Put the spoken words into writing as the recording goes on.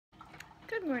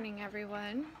Good morning,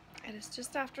 everyone. It is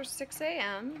just after 6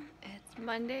 a.m. It's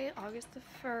Monday, August the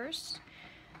 1st.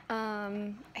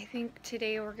 I think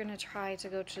today we're going to try to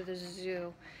go to the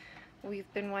zoo. We've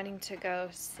been wanting to go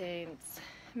since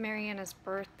Mariana's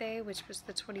birthday, which was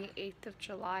the 28th of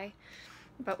July,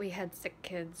 but we had sick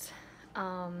kids.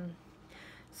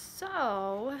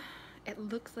 So it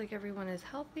looks like everyone is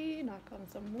healthy, knock on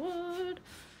some wood.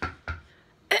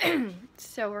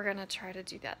 So we're going to try to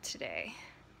do that today.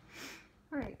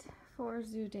 Alright, for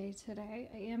zoo day today,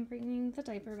 I am bringing the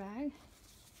diaper bag.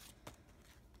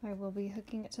 I will be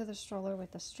hooking it to the stroller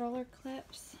with the stroller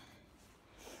clips.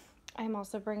 I'm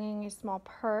also bringing a small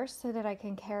purse so that I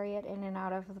can carry it in and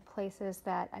out of the places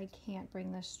that I can't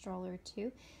bring the stroller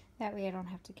to. That way I don't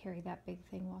have to carry that big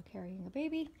thing while carrying a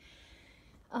baby.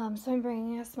 So I'm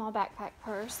bringing a small backpack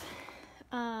purse.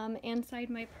 Inside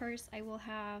my purse I will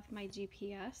have my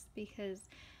GPS because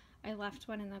I left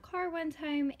one in the car one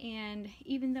time, and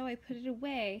even though I put it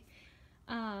away,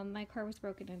 my car was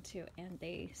broken into and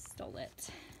they stole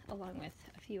it along with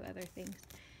a few other things.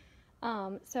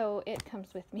 So it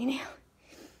comes with me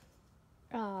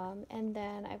now. And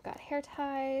then I've got hair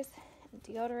ties,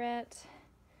 deodorant,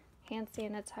 hand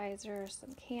sanitizer,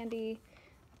 some candy,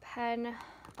 a pen,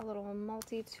 a little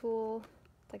multi-tool,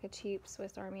 like a cheap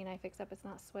Swiss Army knife, except it's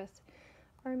not Swiss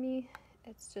Army,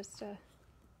 it's just a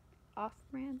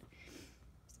off-brand.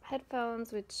 Some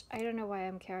headphones, which I don't know why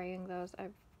I'm carrying those,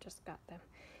 I've just got them.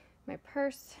 My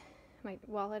purse, my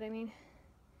wallet I mean,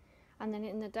 and then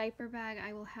in the diaper bag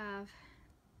I will have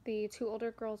the 2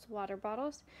 older girls' water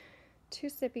bottles, 2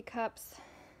 sippy cups,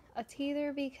 a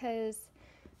teether because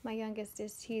my youngest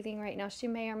is teething right now. She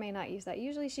may or may not use that.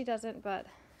 Usually she doesn't, but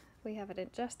we have it in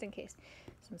just in case.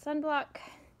 Some sunblock,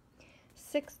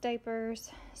 6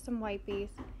 diapers, some wipies,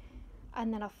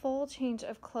 and then a full change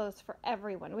of clothes for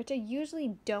everyone, which I usually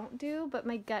don't do, but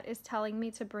my gut is telling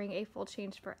me to bring a full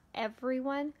change for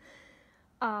everyone.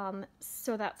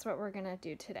 So that's what we're gonna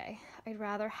do today. I'd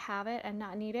rather have it and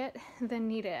not need it than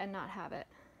need it and not have it.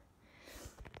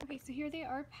 Okay, so here they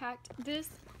are packed. This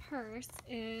purse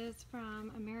is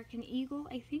from American Eagle.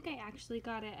 I think I actually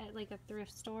got it at like a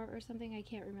thrift store or something. I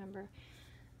can't remember.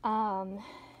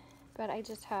 But I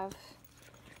just have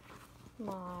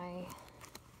my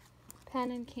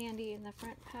pen and candy in the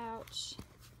front pouch,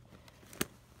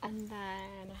 and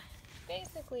then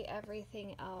basically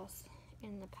everything else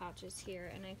in the pouches here.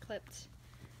 And I clipped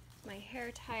my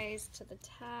hair ties to the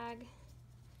tag,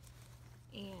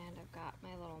 and I've got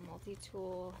my little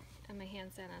multi-tool and my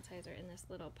hand sanitizer in this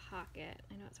little pocket.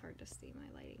 I know it's hard to see,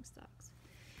 my lighting sucks.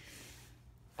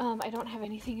 I don't have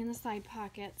anything in the side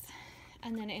pockets.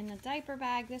 And then in the diaper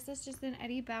bag, this is just an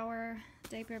Eddie Bauer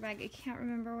diaper bag. I can't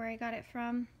remember where I got it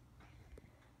from.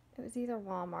 It was either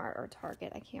Walmart or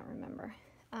Target, I can't remember.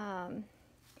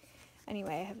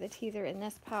 Anyway, I have the teether in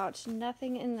this pouch,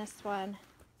 nothing in this one,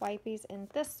 wipies in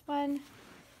this one,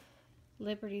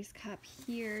 Liberty's cup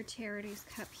here, Charity's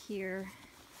cup here,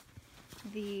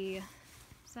 the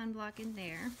sunblock in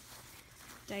there,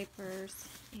 diapers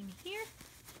in here,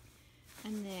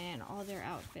 and then all their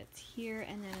outfits here.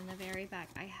 And then in the very back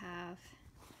I have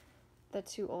the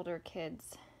 2 older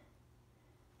kids'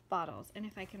 bottles. And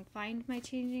if I can find my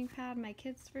changing pad, my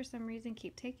kids for some reason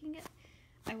keep taking it,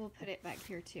 I will put it back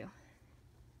here too.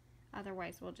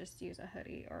 Otherwise we'll just use a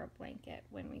hoodie or a blanket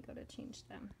when we go to change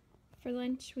them. For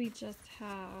lunch we just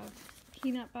have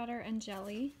peanut butter and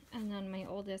jelly, and then my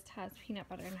oldest has peanut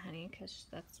butter and honey because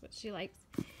that's what she likes,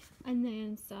 and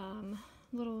then some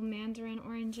little mandarin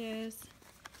oranges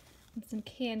and some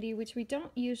candy, which we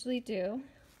don't usually do,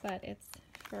 but it's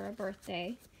for a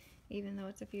birthday even though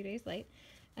it's a few days late,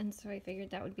 and so I figured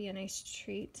that would be a nice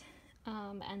treat.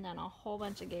 And then a whole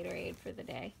bunch of Gatorade for the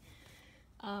day.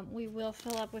 We will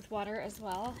fill up with water as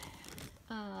well,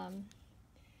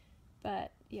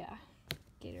 but yeah,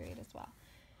 Gatorade as well.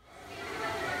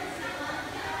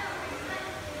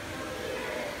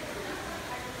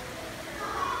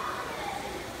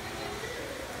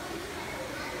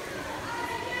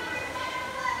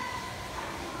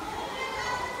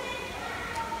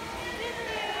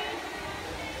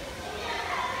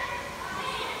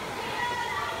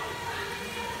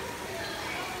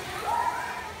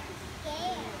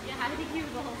 He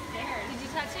was a little scared. Did you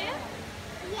touch him?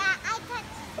 Yeah, I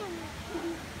touched him.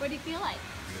 What do you feel like?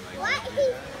 What?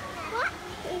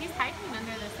 He's hiding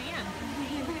under the sand.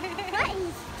 What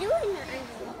he's doing under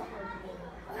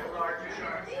the larger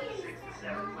sharks, 6 to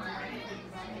 7 foot range.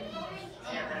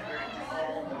 Yeah, that very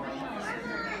tall, Mama, why is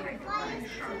there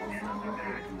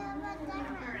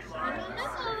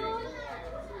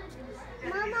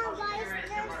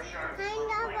kind of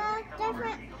a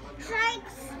different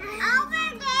sharks over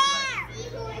there?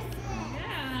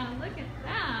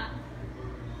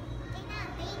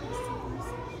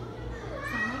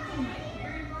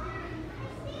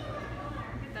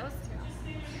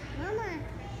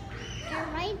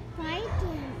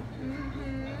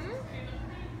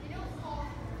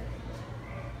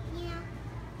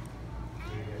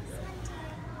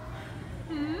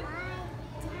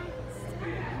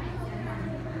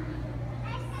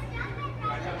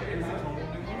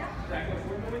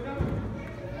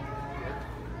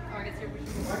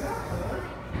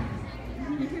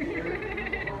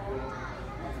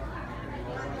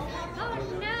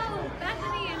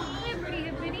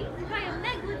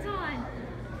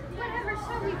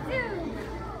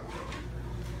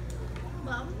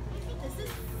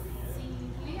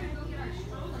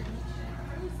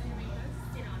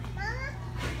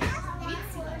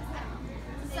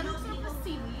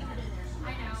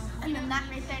 And then that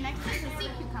right there next to it is a sea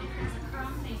cucumber.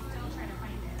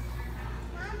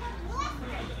 Mama, what is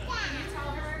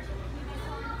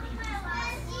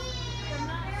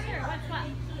that? What's what?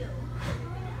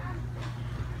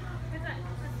 What's that?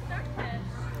 That's starfish.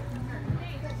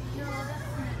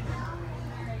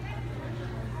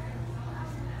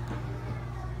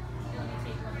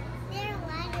 Their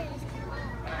ladders.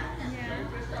 Yeah.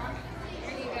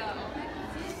 There you go.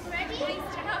 Ready? Nice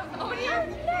job. Oh, no,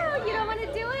 you don't want to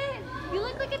do it? You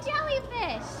look like a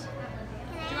jellyfish.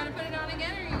 Do you want to put it on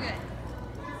again, or are you good?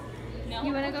 No?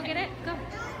 You want to go get it? Go.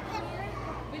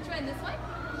 Which one? This one?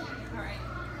 Alright.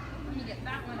 Let me get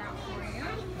that one out for you.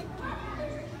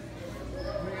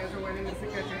 You guys are waiting to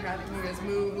catch your hat. Can you guys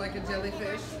move like a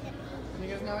jellyfish? You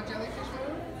guys know how jellyfish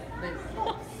move? They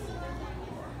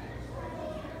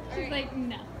She's like,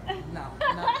 no. No,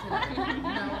 not today.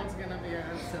 No one's gonna be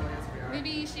as silly as we are.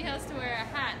 Maybe she has to wear a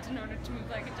hat in order to move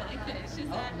like a jellyfish. Is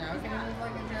Oh, that? now can you move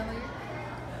like a jelly?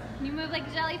 Can you move like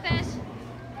a jellyfish?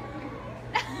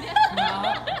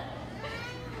 No.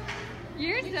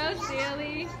 You're so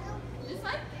silly. This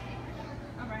one?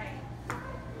 Alright.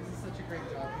 This is such a great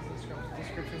job. This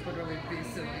description is literally be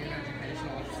silly and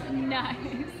educational. Nice.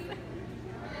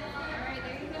 Alright,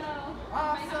 there you go.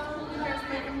 Awesome! You guys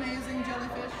make amazing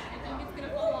jellyfish. I think it's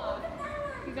gonna fall off.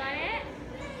 You got it?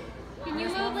 Can you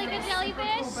There's move one like with a super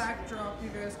jellyfish? cool backdrop you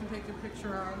guys can take a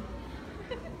picture on.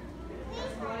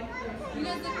 You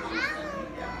guys look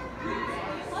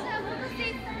Hold on, we'll go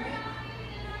see.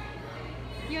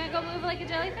 You want to go move like a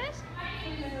jellyfish?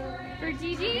 For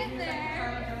Gigi?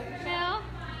 No?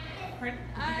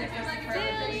 I feel like a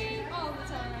jellyfish all the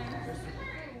time.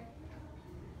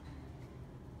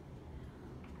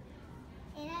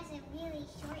 It has a really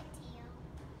short tail.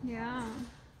 Yeah.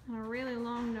 And a really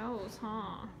long nose,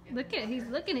 huh? Look at, he's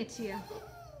looking at you.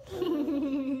 He's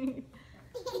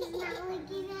not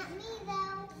looking at me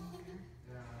though.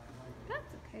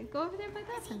 That's okay. Go over there by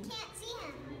Because he Bethany. can't see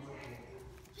him.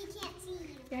 He can't see you.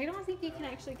 Yeah, I don't think you can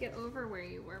actually get over where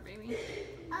you were, baby.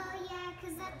 Oh yeah,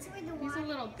 because that's where the He's water a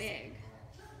little is. big.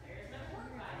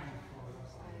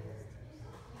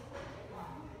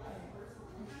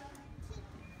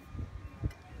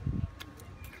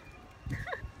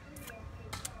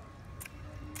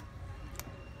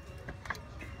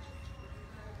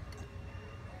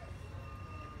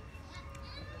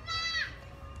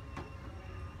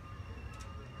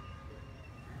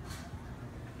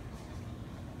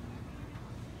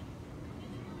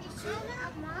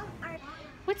 Mom, are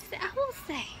What's the owl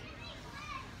say?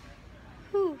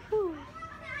 Hoo hoo.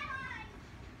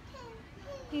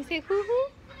 You say hoo hoo?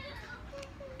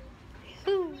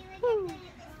 Hoo hoo.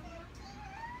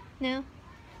 No?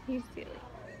 You're silly.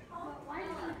 Oh,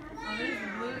 there's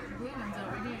blue ones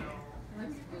over here.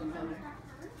 That's blue color.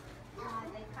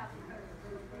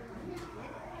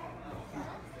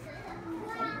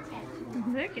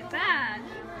 Look at that.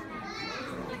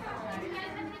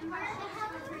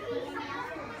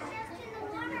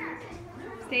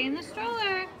 Stay in the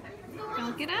stroller.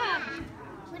 Don't get up.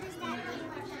 what is that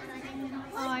thing?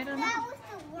 Oh, I don't know. That was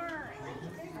the word.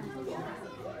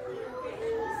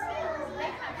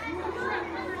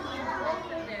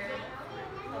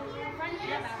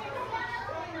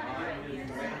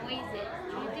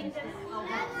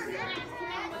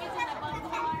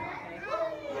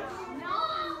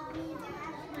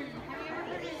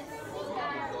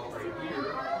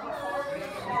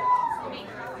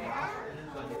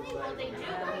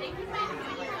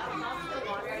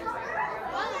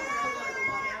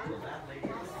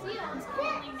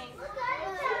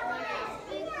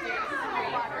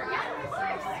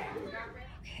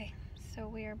 Okay, so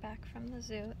we are back from the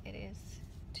zoo. It is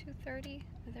 2:30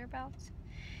 or thereabouts.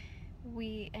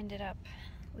 We ended up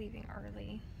leaving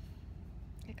early.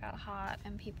 It got hot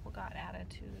and people got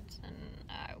attitudes and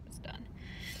I was done.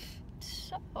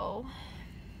 So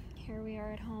here we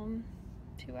are at home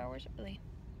 2 hours early.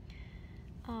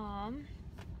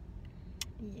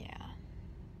 Yeah.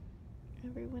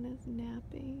 Everyone is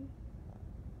napping.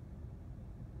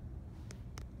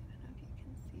 I don't know if you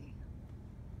can see.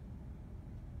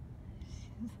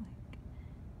 She's like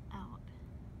out.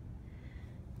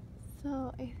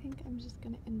 So I think I'm just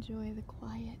gonna enjoy the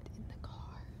quiet in the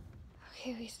car.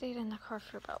 Okay, we stayed in the car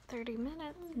for about 30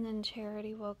 minutes and then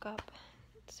Charity woke up.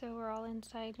 So we're all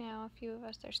inside now. A few of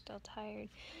us are still tired.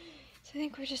 So I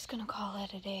think we're just gonna call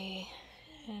it a day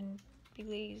and be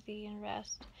lazy and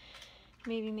rest.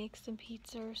 Maybe make some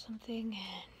pizza or something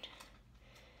and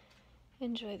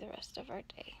enjoy the rest of our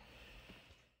day.